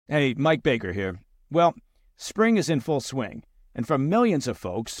Hey, Mike Baker here. Well, spring is in full swing, and for millions of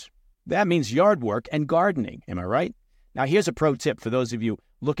folks, that means yard work and gardening, am I right? Now here's a pro tip for those of you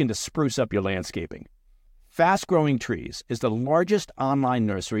looking to spruce up your landscaping. Fast Growing Trees is the largest online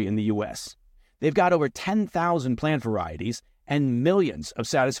nursery in the U.S. They've got over 10,000 plant varieties and millions of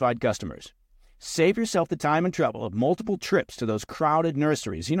satisfied customers. Save yourself the time and trouble of multiple trips to those crowded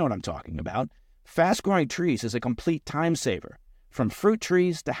nurseries. You know what I'm talking about. Fast Growing Trees is a complete time saver. From fruit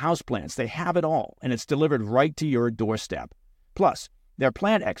trees to houseplants, they have it all, and it's delivered right to your doorstep. Plus, their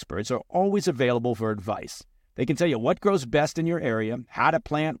plant experts are always available for advice. They can tell you what grows best in your area, how to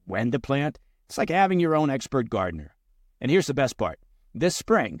plant, when to plant. It's like having your own expert gardener. And here's the best part. This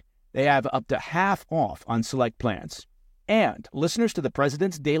spring, they have up to half off on select plants. And listeners to the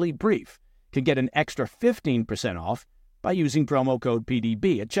President's Daily Brief can get an extra 15% off by using promo code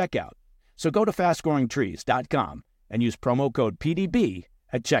PDB at checkout. So go to fastgrowingtrees.com and use promo code PDB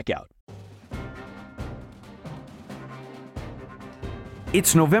at checkout.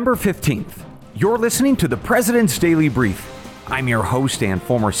 It's November 15th. You're listening to the President's Daily Brief. I'm your host and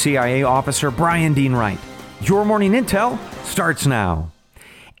former CIA officer, Brian Dean Wright. Your morning intel starts now.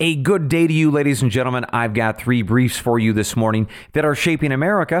 A good day to you, ladies and gentlemen. I've got 3 briefs for you this morning that are shaping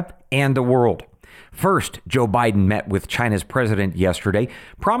America and the world. First, Joe Biden met with China's president yesterday,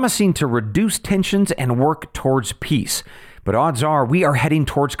 promising to reduce tensions and work towards peace. But odds are we are heading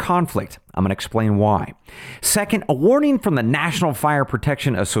towards conflict. I'm going to explain why. Second, a warning from the National Fire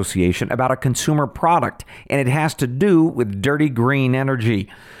Protection Association about a consumer product, and it has to do with dirty green energy.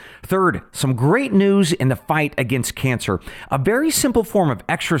 Third, some great news in the fight against cancer. A very simple form of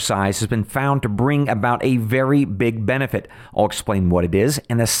exercise has been found to bring about a very big benefit. I'll explain what it is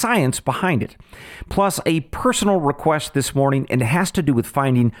and the science behind it. Plus, a personal request this morning, and it has to do with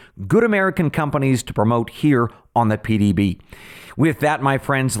finding good American companies to promote here on the PDB. With that, my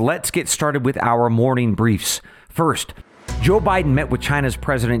friends, let's get started with our morning briefs. First, Joe Biden met with China's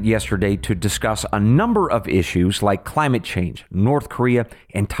president yesterday to discuss a number of issues like climate change, North Korea,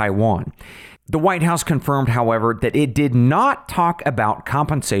 and Taiwan. The White House confirmed, however, that it did not talk about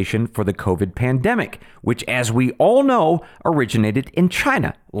compensation for the COVID pandemic, which, as we all know, originated in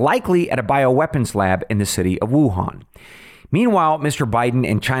China, likely at a bioweapons lab in the city of Wuhan. Meanwhile, Mr. Biden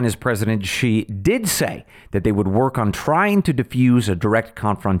and China's President Xi did say that they would work on trying to defuse a direct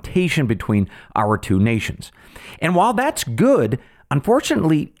confrontation between our two nations. And while that's good,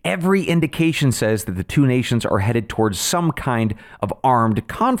 unfortunately, every indication says that the two nations are headed towards some kind of armed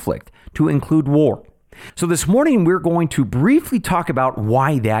conflict, to include war. So this morning, we're going to briefly talk about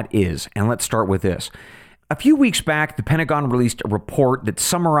why that is. And let's start with this. A few weeks back, the Pentagon released a report that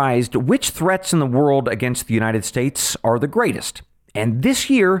summarized which threats in the world against the United States are the greatest. And this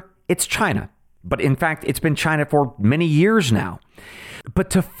year, it's China. But in fact, it's been China for many years now. But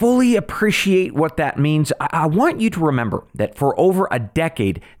to fully appreciate what that means, I want you to remember that for over a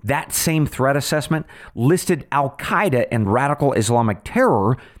decade, that same threat assessment listed Al-Qaeda and radical Islamic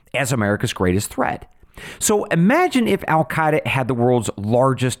terror as America's greatest threat. So imagine if Al-Qaeda had the world's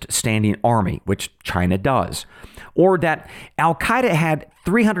largest standing army, which China does, or that Al-Qaeda had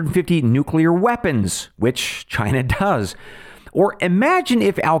 350 nuclear weapons, which China does. Or imagine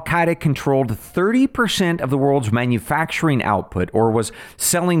if Al-Qaeda controlled 30% of the world's manufacturing output or was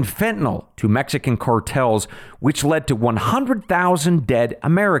selling fentanyl to Mexican cartels, which led to 100,000 dead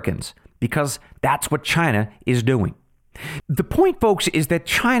Americans, because that's what China is doing. The point, folks, is that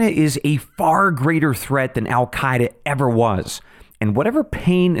China is a far greater threat than Al-Qaeda ever was. And whatever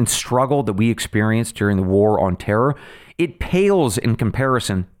pain and struggle that we experienced during the war on terror, it pales in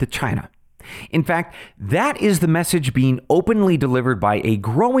comparison to China. In fact, that is the message being openly delivered by a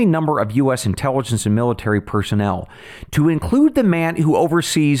growing number of U.S. intelligence and military personnel, to include the man who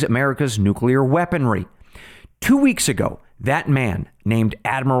oversees America's nuclear weaponry. 2 weeks ago, that man, named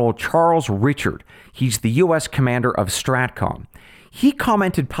Admiral Charles Richard, he's the U.S. commander of STRATCOM, he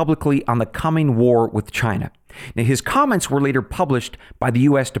commented publicly on the coming war with China. Now, his comments were later published by the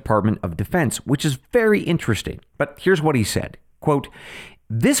U.S. Department of Defense, which is very interesting. But here's what he said, quote,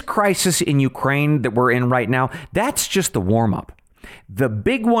 "This crisis in Ukraine that we're in right now, that's just the warm-up. The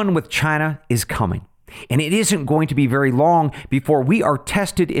big one with China is coming. And it isn't going to be very long before we are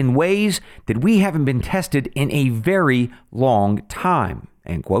tested in ways that we haven't been tested in a very long time,"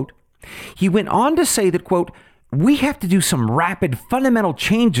 end quote. He went on to say that, quote, "We have to do some rapid fundamental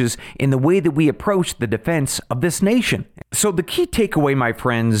changes in the way that we approach the defense of this nation." So the key takeaway, my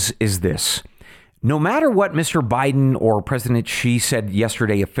friends, is this. No matter what Mr. Biden or President Xi said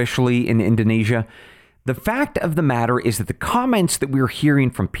yesterday officially in Indonesia, The fact of the matter is that the comments that we're hearing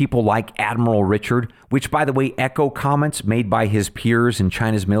from people like Admiral Richard, which, by the way, echo comments made by his peers in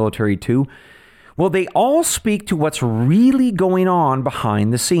China's military too, well, they all speak to what's really going on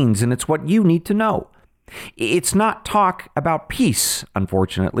behind the scenes, and it's what you need to know. It's not talk about peace,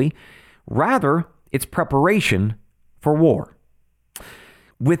 unfortunately. Rather, it's preparation for war.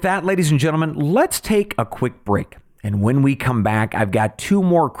 With that, ladies and gentlemen, let's take a quick break. And when we come back, I've got two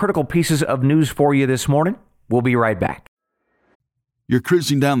more critical pieces of news for you this morning. We'll be right back. You're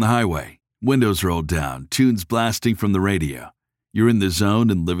cruising down the highway, windows rolled down, tunes blasting from the radio. You're in the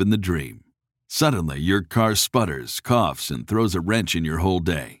zone and living the dream. Suddenly, your car sputters, coughs, and throws a wrench in your whole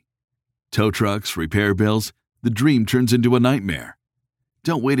day. Tow trucks, repair bills, the dream turns into a nightmare.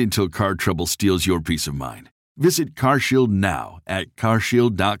 Don't wait until car trouble steals your peace of mind. Visit CarShield now at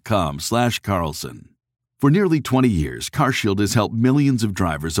carshield.com/Carlson. For nearly 20 years, CarShield has helped millions of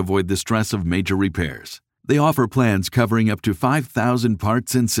drivers avoid the stress of major repairs. They offer plans covering up to 5,000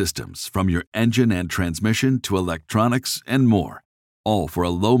 parts and systems, from your engine and transmission to electronics and more, all for a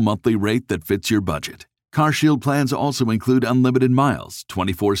low monthly rate that fits your budget. CarShield plans also include unlimited miles,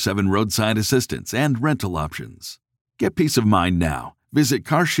 24/7 roadside assistance, and rental options. Get peace of mind now. Visit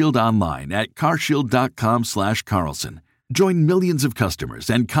CarShield online at carshield.com/Carlson. Join millions of customers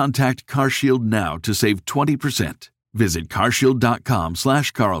and contact CarShield now to save 20%. Visit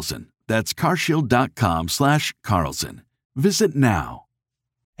carshield.com/Carlson. That's carshield.com/Carlson. Visit now.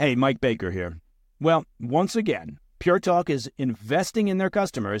 Hey, Mike Baker here. Well, once again, Pure Talk is investing in their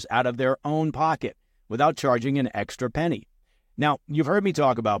customers out of their own pocket without charging an extra penny. Now, you've heard me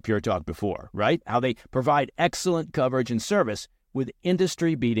talk about Pure Talk before, right? How they provide excellent coverage and service with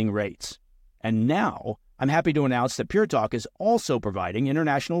industry-beating rates. And now, I'm happy to announce that Pure Talk is also providing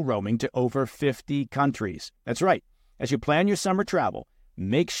international roaming to over 50 countries. That's right. As you plan your summer travel,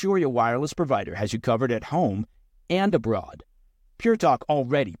 make sure your wireless provider has you covered at home and abroad. Pure Talk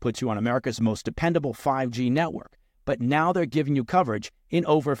already puts you on America's most dependable 5G network, but now they're giving you coverage in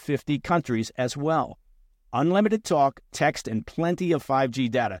over 50 countries as well. Unlimited talk, text, and plenty of 5G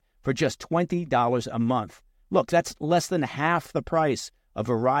data for just $20 a month. Look, that's less than half the price of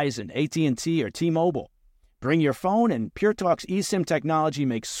Verizon, AT&T, or T-Mobile. Bring your phone, and Pure Talk's eSIM technology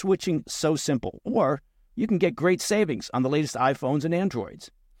makes switching so simple. Or you can get great savings on the latest iPhones and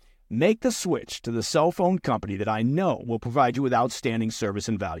Androids. Make the switch to the cell phone company that I know will provide you with outstanding service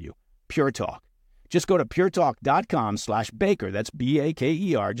and value. Pure Talk. Just go to puretalk.com/Baker, that's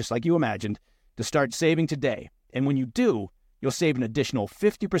Baker, just like you imagined, to start saving today. And when you do, you'll save an additional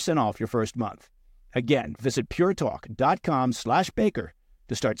 50% off your first month. Again, visit puretalk.com/Baker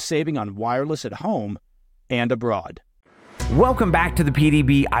to start saving on wireless at home and abroad. Welcome back to the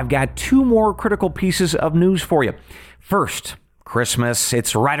PDB. I've got two more critical pieces of news for you. First, Christmas.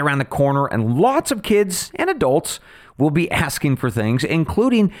 It's right around the corner, and lots of kids and adults will be asking for things,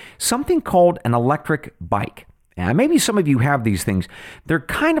 including something called an electric bike. Now, maybe some of you have these things. They're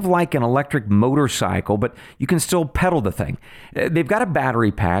kind of like an electric motorcycle, but you can still pedal the thing. They've got a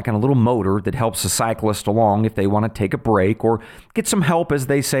battery pack and a little motor that helps the cyclist along if they want to take a break or get some help as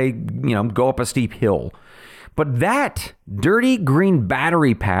they say, go up a steep hill. But that dirty green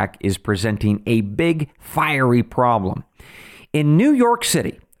battery pack is presenting a big, fiery problem. In New York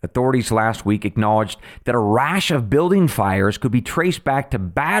City, authorities last week acknowledged that a rash of building fires could be traced back to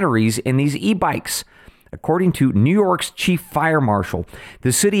batteries in these e-bikes. According to New York's chief fire marshal,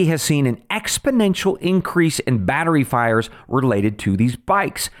 the city has seen an exponential increase in battery fires related to these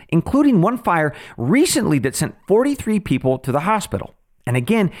bikes, including one fire recently that sent 43 people to the hospital. And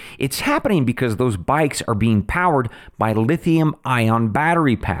again, it's happening because those bikes are being powered by lithium-ion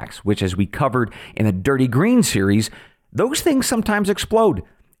battery packs, which, as we covered in the Dirty Green series, those things sometimes explode.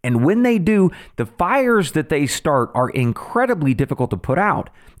 And when they do, the fires that they start are incredibly difficult to put out.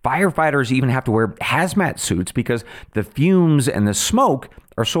 Firefighters even have to wear hazmat suits because the fumes and the smoke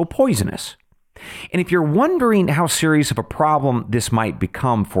are so poisonous. And if you're wondering how serious of a problem this might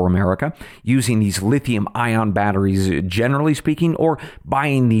become for America, using these lithium-ion batteries generally speaking, or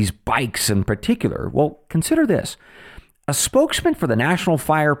buying these bikes in particular, well, consider this. A spokesman for the National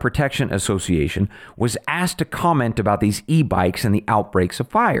Fire Protection Association was asked to comment about these e-bikes and the outbreaks of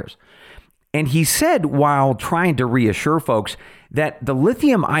fires. And he said, while trying to reassure folks, that the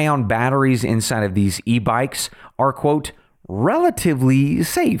lithium-ion batteries inside of these e-bikes are, quote, relatively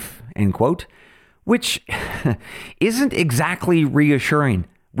safe, end quote, which isn't exactly reassuring.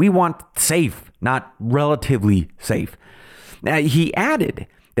 We want safe, not relatively safe. Now, he added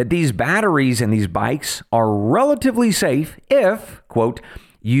that these batteries and these bikes are relatively safe if, quote,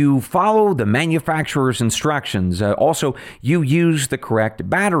 You follow the manufacturer's instructions. Also, you use the correct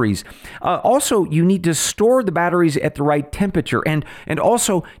batteries. Also, you need to store the batteries at the right temperature. And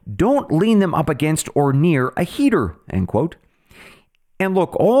also, don't lean them up against or near a heater, end quote. And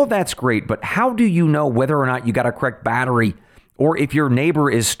look, all that's great, but how do you know whether or not you got a correct battery? Or if your neighbor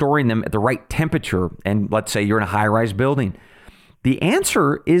is storing them at the right temperature, and let's say you're in a high-rise building? The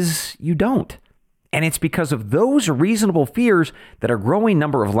answer is you don't. And it's because of those reasonable fears that a growing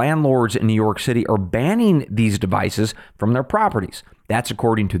number of landlords in New York City are banning these devices from their properties. That's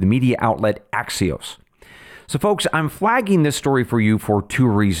according to the media outlet Axios. So folks, I'm flagging this story for you for two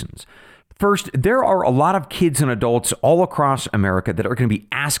reasons. First, there are a lot of kids and adults all across America that are going to be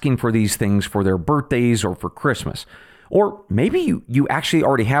asking for these things for their birthdays or for Christmas. Or maybe you actually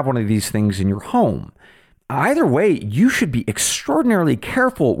already have one of these things in your home. Either way, you should be extraordinarily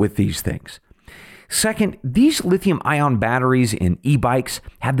careful with these things. Second, these lithium-ion batteries in e-bikes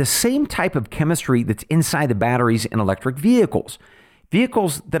have the same type of chemistry that's inside the batteries in electric vehicles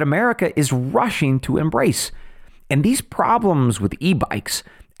that America is rushing to embrace. And these problems with e-bikes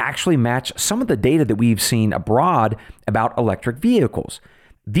actually match some of the data that we've seen abroad about electric vehicles.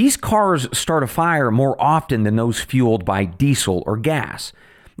 These cars start a fire more often than those fueled by diesel or gas.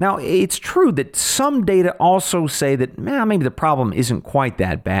 Now, it's true that some data also say that maybe the problem isn't quite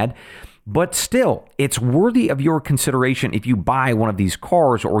that bad. But still, it's worthy of your consideration if you buy one of these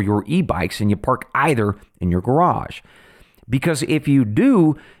cars or your e-bikes and you park either in your garage. Because if you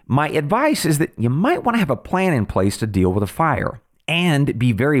do, my advice is that you might want to have a plan in place to deal with a fire and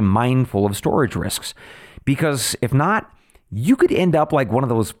be very mindful of storage risks. Because if not, you could end up like one of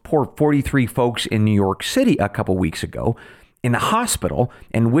those poor 43 folks in New York City a couple weeks ago in the hospital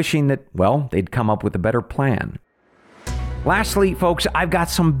and wishing that, well, they'd come up with a better plan. Lastly, folks, I've got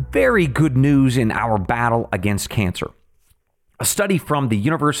some very good news in our battle against cancer. A study from the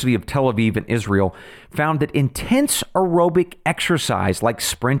University of Tel Aviv in Israel found that intense aerobic exercise like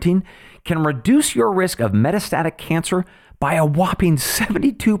sprinting can reduce your risk of metastatic cancer by a whopping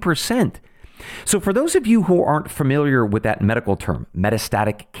 72%. So for those of you who aren't familiar with that medical term,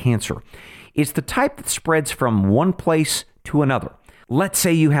 metastatic cancer, it's the type that spreads from one place to another. Let's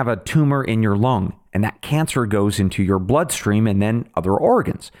say you have a tumor in your lung and that cancer goes into your bloodstream and then other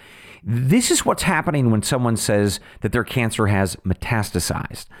organs. This is what's happening when someone says that their cancer has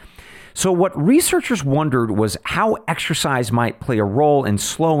metastasized. So what researchers wondered was how exercise might play a role in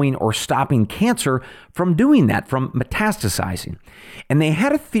slowing or stopping cancer from doing that, from metastasizing. And they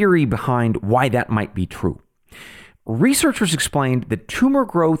had a theory behind why that might be true. Researchers explained that tumor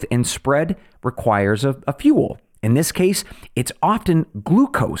growth and spread requires a fuel. In this case, it's often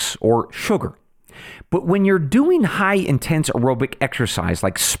glucose or sugar. But when you're doing high-intense aerobic exercise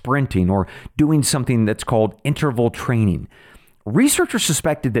like sprinting or doing something that's called interval training, researchers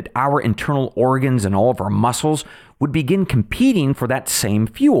suspected that our internal organs and all of our muscles would begin competing for that same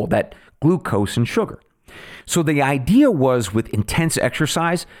fuel, that glucose and sugar. So the idea was with intense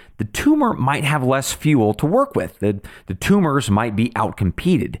exercise, the tumor might have less fuel to work with. The tumors might be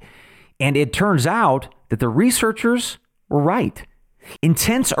outcompeted. And it turns out that the researchers were right.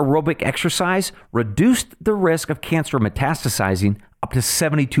 Intense aerobic exercise reduced the risk of cancer metastasizing up to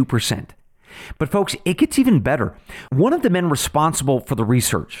 72%. But folks, it gets even better. One of the men responsible for the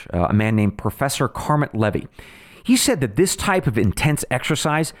research, a man named Professor Carmot Levy, he said that this type of intense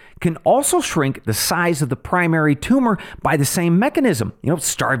exercise can also shrink the size of the primary tumor by the same mechanism,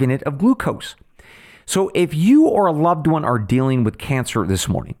 starving it of glucose. So if you or a loved one are dealing with cancer this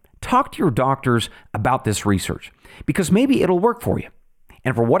morning, talk to your doctors about this research because maybe it'll work for you.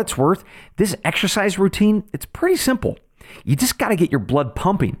 And for what it's worth, this exercise routine, it's pretty simple. You just got to get your blood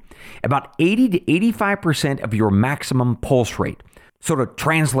pumping about 80 to 85% of your maximum pulse rate. So to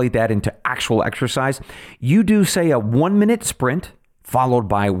translate that into actual exercise, you do say a 1-minute sprint followed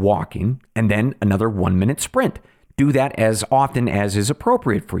by walking and then another 1-minute sprint. Do that as often as is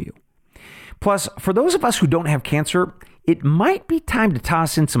appropriate for you. Plus, for those of us who don't have cancer, it might be time to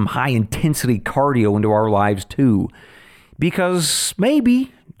toss in some high-intensity cardio into our lives too. Because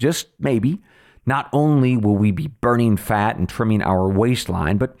maybe, just maybe, not only will we be burning fat and trimming our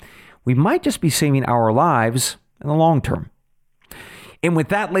waistline, but we might just be saving our lives in the long term. And with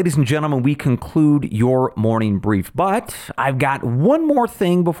that, ladies and gentlemen, we conclude your morning brief. But I've got one more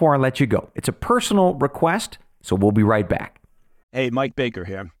thing before I let you go. It's a personal request, so we'll be right back. Hey, Mike Baker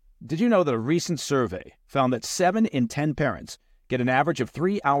here. Did you know that a recent survey found that 7 in 10 parents get an average of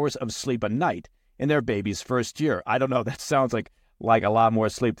 3 hours of sleep a night in their baby's first year? I don't know, that sounds like a lot more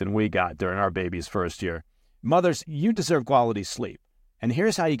sleep than we got during our baby's first year. Mothers, you deserve quality sleep. And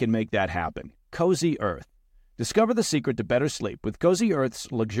here's how you can make that happen. Cozy Earth. Discover the secret to better sleep with Cozy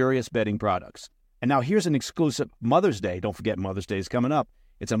Earth's luxurious bedding products. And now here's an exclusive Mother's Day. Don't forget Mother's Day is coming up.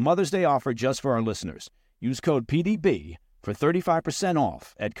 It's a Mother's Day offer just for our listeners. Use code PDB for 35%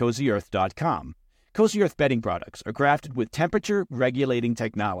 off at CozyEarth.com. Cozy Earth bedding products are crafted with temperature-regulating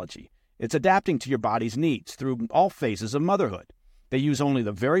technology. It's adapting to your body's needs through all phases of motherhood. They use only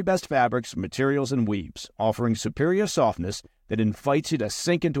the very best fabrics, materials, and weaves, offering superior softness that invites you to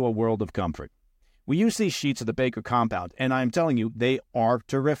sink into a world of comfort. We use these sheets of the Baker compound, and I'm telling you, they are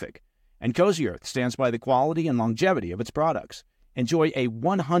terrific. And Cozy Earth stands by the quality and longevity of its products. Enjoy a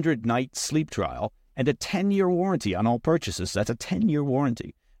 100-night sleep trial and a 10-year warranty on all purchases. That's a 10-year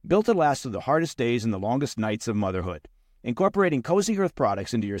warranty. Built to last through the hardest days and the longest nights of motherhood. Incorporating Cozy Earth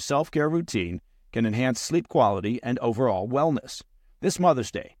products into your self-care routine can enhance sleep quality and overall wellness. This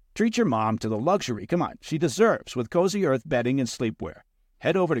Mother's Day, treat your mom to the luxury, she deserves with Cozy Earth bedding and sleepwear.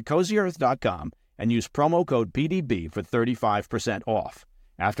 Head over to CozyEarth.com and use promo code PDB for 35% off.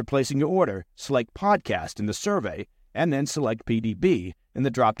 After placing your order, select Podcast in the survey and then select PDB in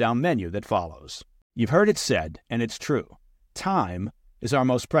the drop-down menu that follows. You've heard it said, and it's true, time is our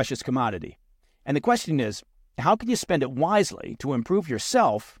most precious commodity. And the question is, how can you spend it wisely to improve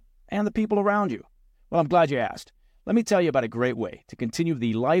yourself and the people around you? Well, I'm glad you asked. Let me tell you about a great way to continue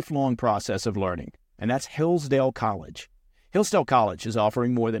the lifelong process of learning, and that's Hillsdale College. Hillsdale College is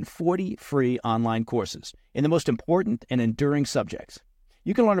offering more than 40 free online courses in the most important and enduring subjects.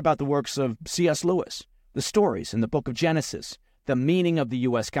 You can learn about the works of C.S. Lewis, the stories in the book of Genesis, the meaning of the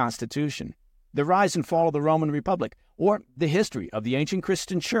U.S. Constitution, the rise and fall of the Roman Republic, or the history of the ancient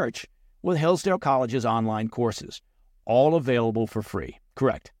Christian church with Hillsdale College's online courses, all available for free.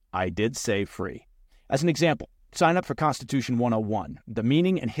 Correct, I did say free. As an example, sign up for Constitution 101, the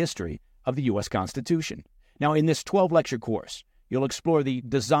meaning and history of the U.S. Constitution. Now, in this 12-lecture course, you'll explore the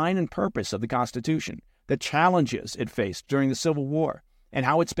design and purpose of the Constitution, the challenges it faced during the Civil War, and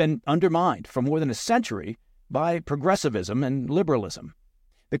how it's been undermined for more than a century by progressivism and liberalism.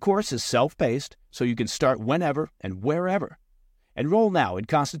 The course is self-paced, so you can start whenever and wherever. Enroll now in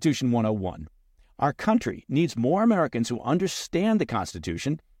Constitution 101. Our country needs more Americans who understand the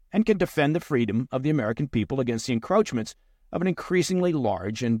Constitution and can defend the freedom of the American people against the encroachments of an increasingly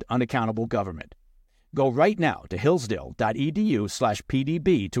large and unaccountable government. Go right now to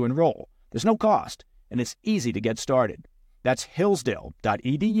hillsdale.edu/PDB to enroll. There's no cost, and it's easy to get started. That's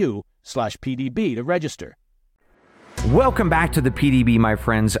hillsdale.edu/PDB to register. Welcome back to the PDB, my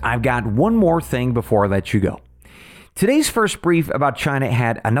friends. I've got one more thing before I let you go. Today's first brief about China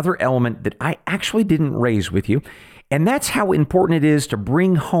had another element that I actually didn't raise with you, and that's how important it is to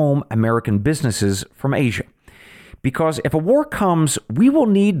bring home American businesses from Asia. Because if a war comes, we will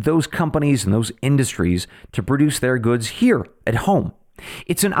need those companies and those industries to produce their goods here at home.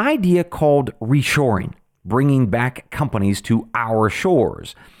 It's an idea called reshoring, bringing back companies to our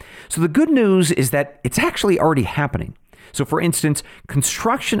shores. So the good news is that it's actually already happening. So for instance,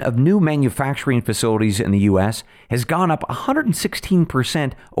 construction of new manufacturing facilities in the U.S. has gone up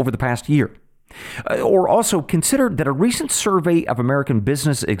 116% over the past year. Or also consider that a recent survey of American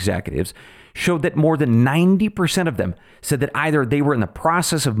business executives showed that more than 90% of them said that either they were in the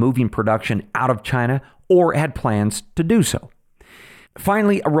process of moving production out of China or had plans to do so.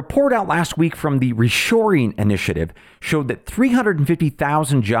 Finally, a report out last week from the Reshoring Initiative showed that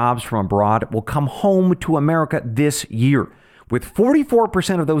 350,000 jobs from abroad will come home to America this year, with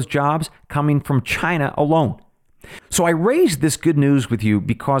 44% of those jobs coming from China alone. So I raised this good news with you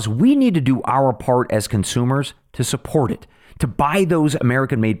because we need to do our part as consumers to support it, to buy those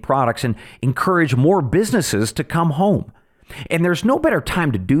American-made products and encourage more businesses to come home. And there's no better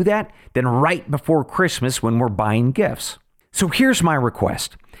time to do that than right before Christmas when we're buying gifts. So here's my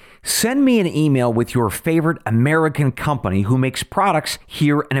request. Send me an email with your favorite American company who makes products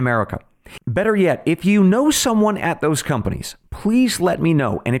here in America. Better yet, if you know someone at those companies, please let me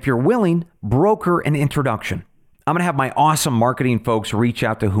know. And if you're willing, broker an introduction. I'm going to have my awesome marketing folks reach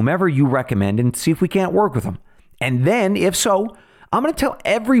out to whomever you recommend and see if we can't work with them. And then, if so, I'm going to tell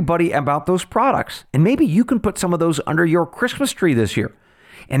everybody about those products. And maybe you can put some of those under your Christmas tree this year.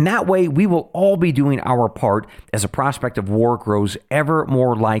 And that way, we will all be doing our part as a prospect of war grows ever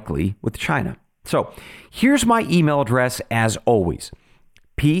more likely with China. So here's my email address as always,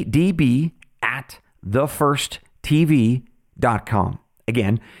 pdb@thefirsttv.com.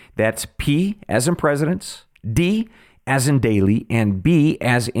 Again, that's P as in presidents, D as in daily, and B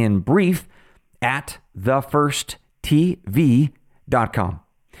as in brief at thefirsttv.com.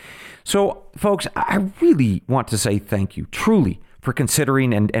 So, folks, I really want to say thank you, truly, for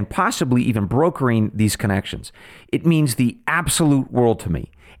considering and possibly even brokering these connections. It means the absolute world to me.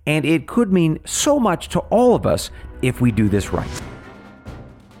 And it could mean so much to all of us if we do this right.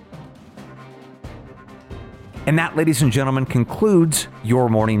 And that, ladies and gentlemen, concludes your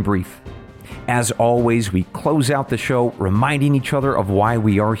morning brief. As always, we close out the show reminding each other of why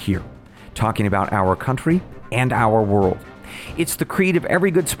we are here, talking about our country and our world. It's the creed of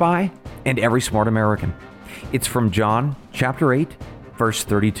every good spy and every smart American. It's from John chapter 8, verse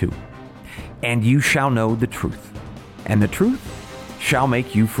 32. And you shall know the truth, and the truth shall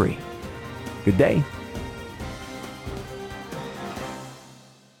make you free. Good day.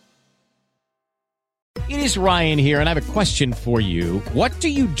 It is Ryan here, and I have a question for you. What do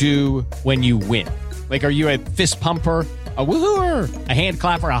you do when you win? Like, are you a fist pumper, a woohooer, a hand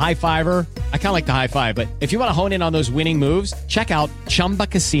clapper, a high fiver? I kind of like the high five, but if you want to hone in on those winning moves, check out Chumba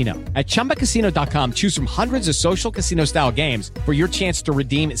Casino. At ChumbaCasino.com, choose from hundreds of social casino-style games for your chance to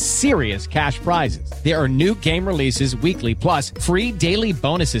redeem serious cash prizes. There are new game releases weekly, plus free daily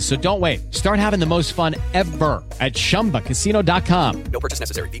bonuses. So don't wait. Start having the most fun ever at ChumbaCasino.com. No purchase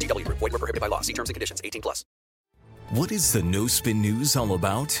necessary. VGW. Void where prohibited by law. See terms and conditions. 18+. What is the No Spin News all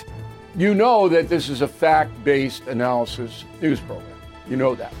about? You know that this is a fact-based analysis news program. You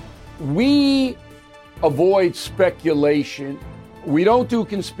know that. We avoid speculation. We don't do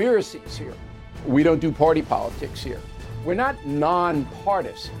conspiracies here. We don't do party politics here. We're not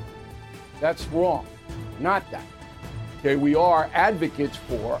nonpartisan. That's wrong. Not that. Okay, we are advocates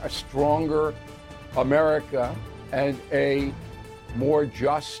for a stronger America and a more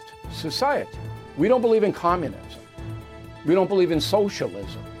just society. We don't believe in communism. We don't believe in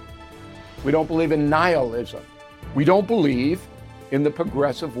socialism. We don't believe in nihilism. We don't believe in the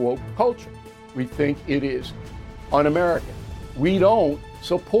progressive woke culture. We think it is un-American. We don't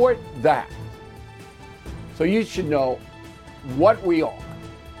support that. So you should know what we are,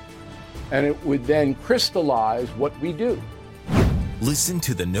 and it would then crystallize what we do. Listen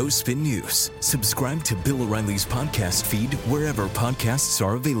to the No Spin News. Subscribe to Bill O'Reilly's podcast feed wherever podcasts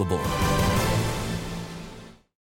are available.